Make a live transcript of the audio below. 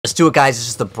Let's do it, guys. This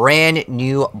is the brand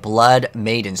new Blood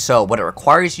Maiden. So what it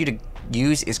requires you to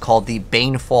use is called the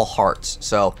Baneful Hearts.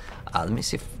 So let me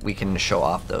see if we can show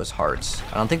off those hearts.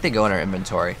 I don't think they go in our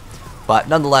inventory. But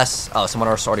nonetheless, oh, someone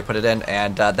else already put it in.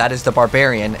 And that is the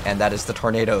Barbarian, and that is the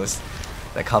tornadoes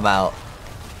that come out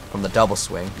from the double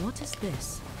swing. What is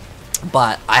this?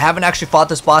 But I haven't actually fought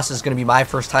this boss. This is going to be my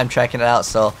first time checking it out.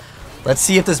 So let's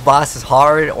see if this boss is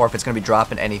hard or if it's going to be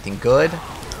dropping anything good.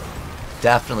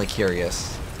 Definitely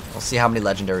curious. We'll see how many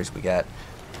legendaries we get.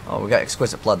 Oh, we got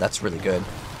Exquisite Blood. That's really good.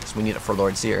 So we need it for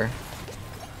Lord Seer.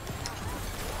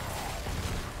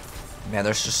 Man,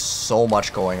 there's just so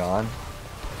much going on.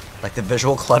 Like, the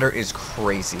visual clutter is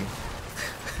crazy.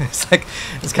 It's kind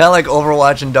of like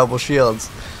Overwatch and double shields.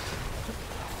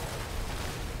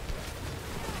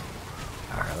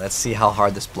 Alright, let's see how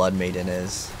hard this Blood Maiden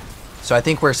is. So I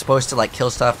think we're supposed to like kill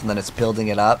stuff and then it's building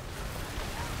it up.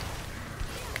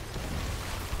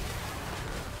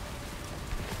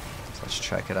 So let's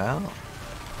check it out.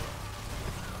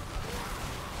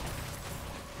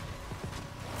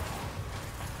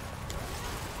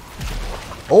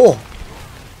 Oh!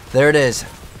 There it is.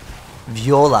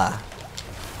 Vyola.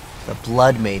 The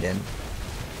Blood Maiden.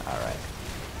 Alright.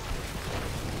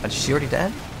 Is she already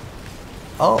dead?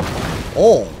 Oh.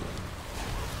 Oh.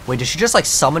 Wait, did she just like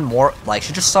summon more? Like,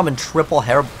 she just summoned triple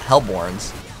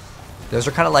Hellborns. Those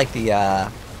are kind of like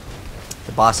the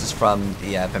bosses from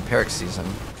the Vampiric season.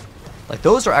 Like,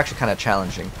 those are actually kind of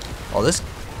challenging. Oh, this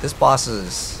boss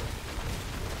is...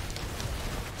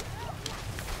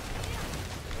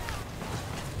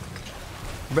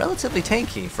 relatively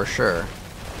tanky, for sure.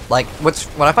 Like, what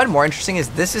I find more interesting is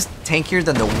this is tankier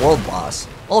than the world boss.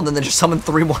 Oh, then they just summoned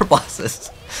 3 more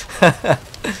bosses. Alright.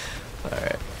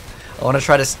 I want to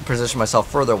try to position myself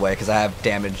further away because I have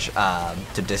damage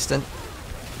to distant.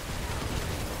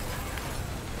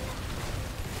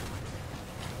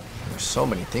 There's so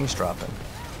many things dropping.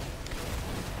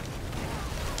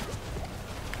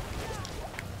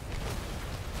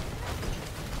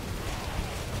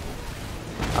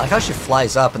 I like how she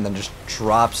flies up and then just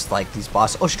drops like these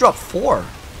bosses. Oh, she dropped 4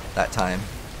 that time.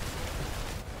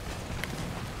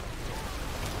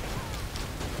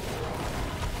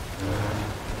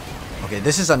 Okay,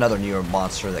 this is another newer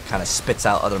monster that kind of spits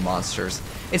out other monsters.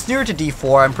 It's newer to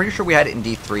D4. I'm pretty sure we had it in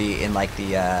D3 in like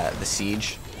the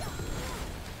Siege.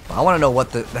 But I want to know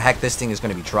what the heck this thing is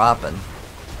going to be dropping.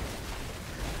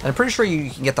 And I'm pretty sure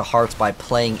you can get the hearts by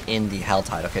playing in the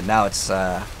Helltide. Okay, now it's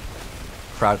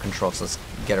crowd control, so let's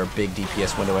get our big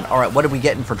DPS window in. Alright, what are we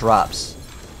getting for drops?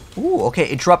 Ooh, okay,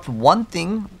 it dropped one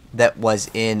thing that was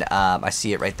in, I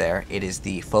see it right there. It is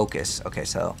the focus. Okay,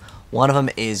 so one of them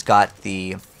is got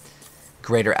the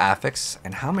greater affix.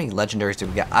 And how many legendaries did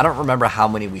we get? I don't remember how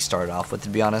many we started off with, to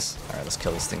be honest. Alright, let's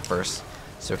kill this thing first,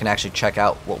 so we can actually check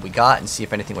out what we got and see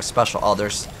if anything was special. Oh,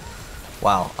 there's,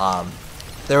 wow,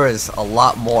 there is a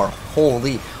lot more.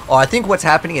 Holy. Oh, I think what's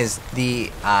happening is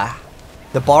the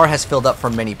bar has filled up for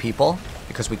many people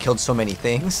because we killed so many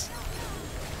things.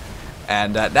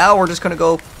 And now we're just going to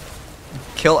go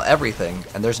kill everything.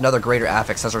 And there's another greater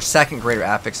affix. That's our second greater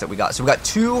affix that we got. So we got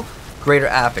 2 greater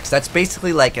affix. That's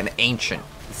basically like an ancient.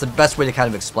 It's the best way to kind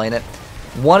of explain it.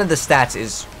 One of the stats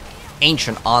is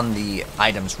ancient on the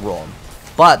item's roll.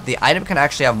 But the item can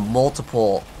actually have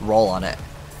multiple roll on it.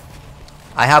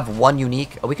 I have 1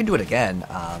 unique. Oh, we can do it again.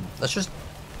 Should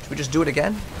we just do it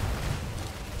again?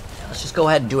 Let's just go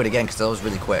ahead and do it again because that was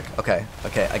really quick. Okay,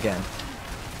 again.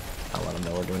 I'll let them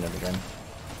know we're doing it again.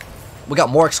 We got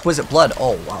more Exquisite Blood.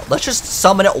 Oh wow! Let's just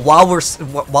summon it while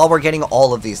we're getting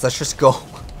all of these. Let's just go.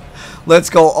 Let's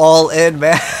go all in,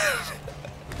 man.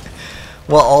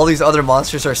 Well, all these other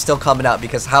monsters are still coming out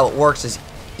because how it works is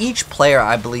each player,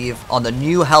 I believe, on the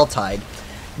new Helltide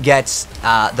gets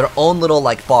their own little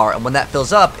like bar, and when that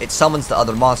fills up, it summons the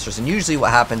other monsters. And usually,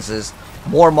 what happens is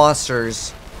more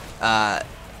monsters.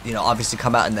 You know, obviously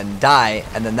come out and then die,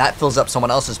 and then that fills up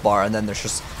someone else's bar, and then there's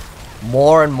just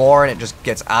more and more, and it just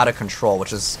gets out of control,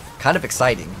 which is kind of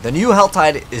exciting. The new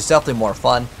Helltide is definitely more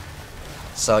fun.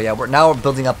 So yeah, we're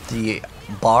building up the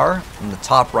bar in the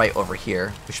top right over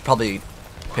here. We should probably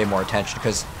pay more attention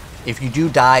because if you do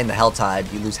die in the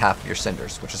Helltide, you lose half of your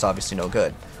cinders, which is obviously no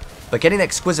good. But getting the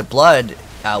Exquisite Blood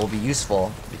will be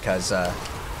useful because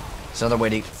it's another way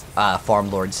to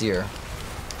farm Lord Seer.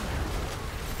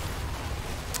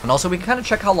 And also, we can kind of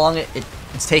check how long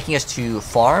it's taking us to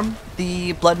farm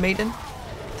the Blood Maiden.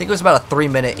 I think it was about a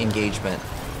 3-minute engagement.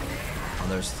 Oh,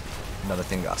 there's another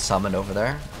thing got summoned over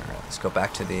there. Alright, let's go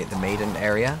back to the Maiden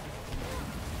area.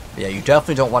 But yeah, you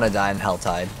definitely don't want to die in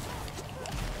Helltide.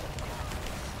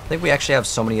 I think we actually have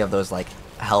so many of those, like,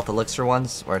 health elixir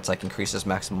ones, where it's, like, increases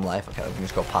maximum life. Okay, we can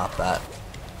just go pop that.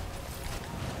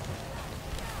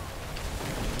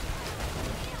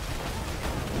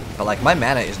 But like my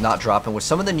mana is not dropping. With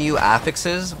some of the new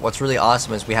affixes, what's really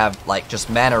awesome is we have like just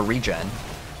mana regen.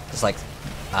 It's like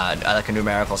a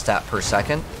numerical stat per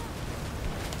second.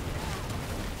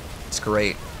 It's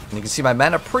great. And you can see my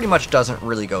mana pretty much doesn't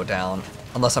really go down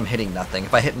unless I'm hitting nothing.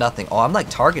 If I hit nothing, oh, I'm like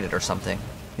targeted or something.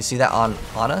 You see that on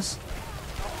us?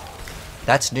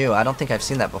 That's new. I don't think I've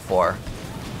seen that before.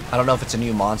 I don't know if it's a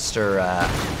new monster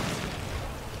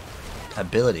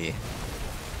ability.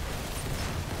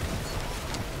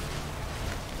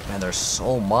 Man, there's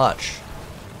so much.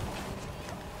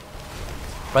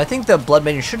 But I think the Blood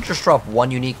Maiden should just drop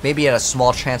one unique. Maybe at a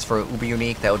small chance for an uber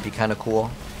unique. That would be kind of cool.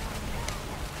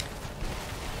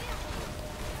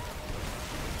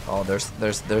 Oh, there's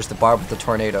the barb with the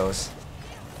tornadoes.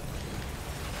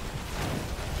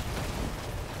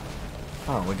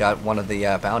 Oh, we got one of the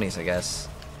bounties, I guess.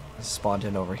 Spawned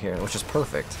in over here, which is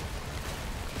perfect.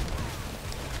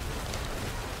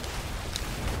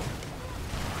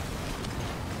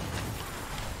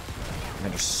 Man,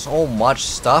 there's so much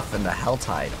stuff in the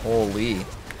Helltide. Holy.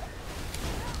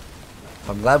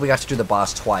 I'm glad we got to do the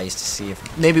boss twice to see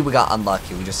if maybe we got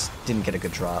unlucky. We just didn't get a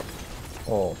good drop.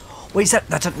 Oh, wait, is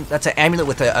that's an amulet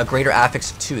with a greater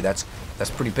affix of 2. That's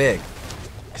pretty big.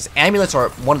 Because amulets are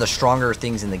one of the stronger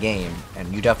things in the game,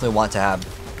 and you definitely want to have.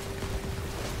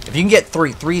 If you can get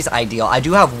 3, 3's ideal. I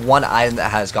do have one item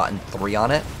that has gotten 3 on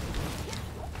it.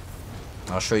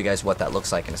 I'll show you guys what that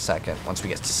looks like in a second. Once we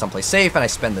get to someplace safe and I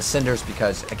spend the cinders,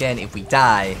 because again, if we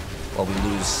die, well, we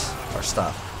lose our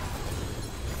stuff.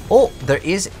 Oh, there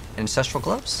is ancestral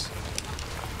gloves.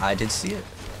 I did see it.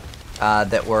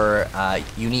 That were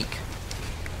unique.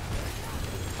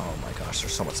 Oh my gosh,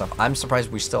 there's so much stuff. I'm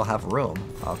surprised we still have room.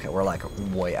 Okay, we're like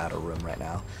way out of room right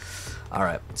now. All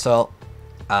right, so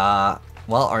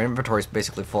well, our inventory is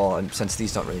basically full, and since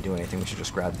these don't really do anything, we should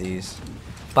just grab these.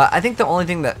 But I think the only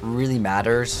thing that really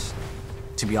matters,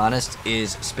 to be honest,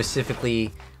 is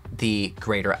specifically the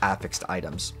greater affixed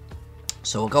items.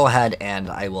 So we'll go ahead and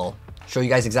I will show you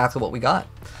guys exactly what we got.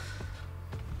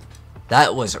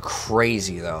 That was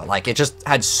crazy though. Like, it just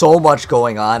had so much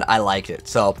going on. I liked it.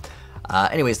 So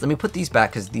anyways, let me put these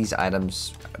back because these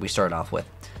items we started off with.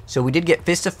 So we did get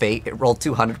Fist of Fate. It rolled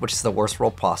 200, which is the worst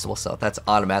roll possible. So that's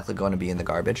automatically going to be in the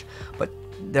garbage. But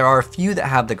there are a few that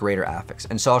have the greater affix.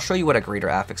 And so I'll show you what a greater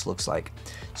affix looks like.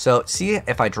 So see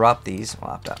if I drop these,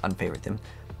 I'll have to unfavorite them.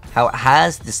 How it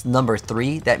has this number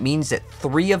 3, that means that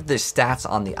 3 of the stats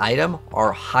on the item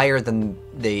are higher than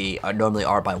they normally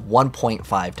are by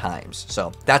 1.5 times.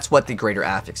 So that's what the greater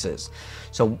affix is.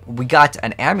 So we got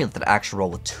an amulet that actually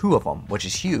rolled with 2 of them, which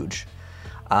is huge.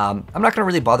 I'm not going to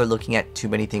really bother looking at too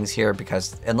many things here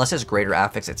because unless it's greater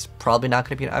affix, it's probably not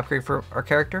going to be an upgrade for our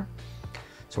character.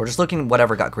 So we're just looking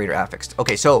whatever got greater affixed.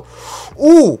 Okay, so,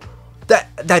 ooh,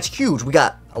 that's huge. We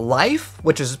got a life,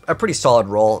 which is a pretty solid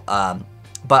roll.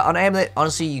 But on amulet,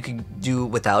 honestly, you could do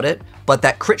without it. But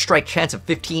that crit strike chance of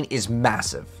 15 is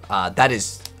massive. That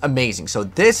is amazing. So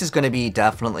this is going to be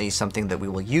definitely something that we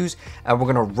will use. And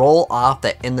we're going to roll off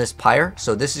that Endless Pyre.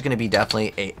 So this is going to be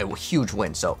definitely a huge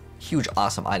win. So huge,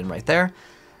 awesome item right there.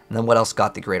 And then what else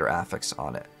got the greater affix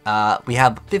on it? We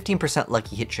have 15%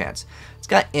 lucky hit chance. It's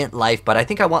got int life, but I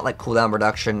think I want like cooldown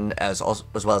reduction as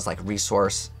well as like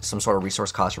resource, some sort of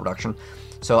resource cost reduction.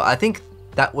 So I think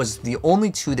that was the only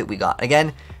 2 that we got.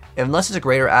 Again, unless it's a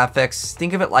greater affix,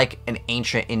 think of it like an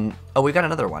ancient in... Oh, we got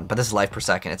another one, but this is life per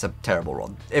second. It's a terrible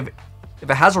roll. If it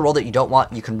has a roll that you don't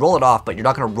want, you can roll it off, but you're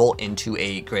not going to roll into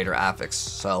a greater affix.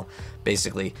 So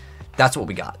basically, that's what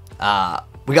we got.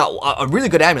 We got a really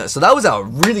good amulet. So that was a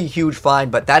really huge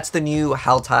find, but that's the new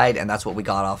Helltide, and that's what we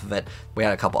got off of it. We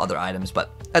had a couple other items, but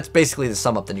that's basically to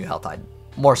sum up the new Helltide.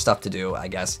 More stuff to do, I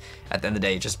guess. At the end of the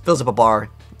day, it just fills up a bar,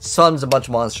 summons a bunch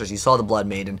of monsters. You saw the Blood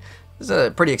Maiden. This is a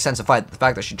pretty extensive fight. The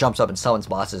fact that she jumps up and summons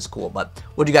bosses is cool, but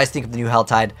what do you guys think of the new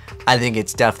Helltide? I think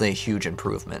it's definitely a huge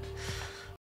improvement.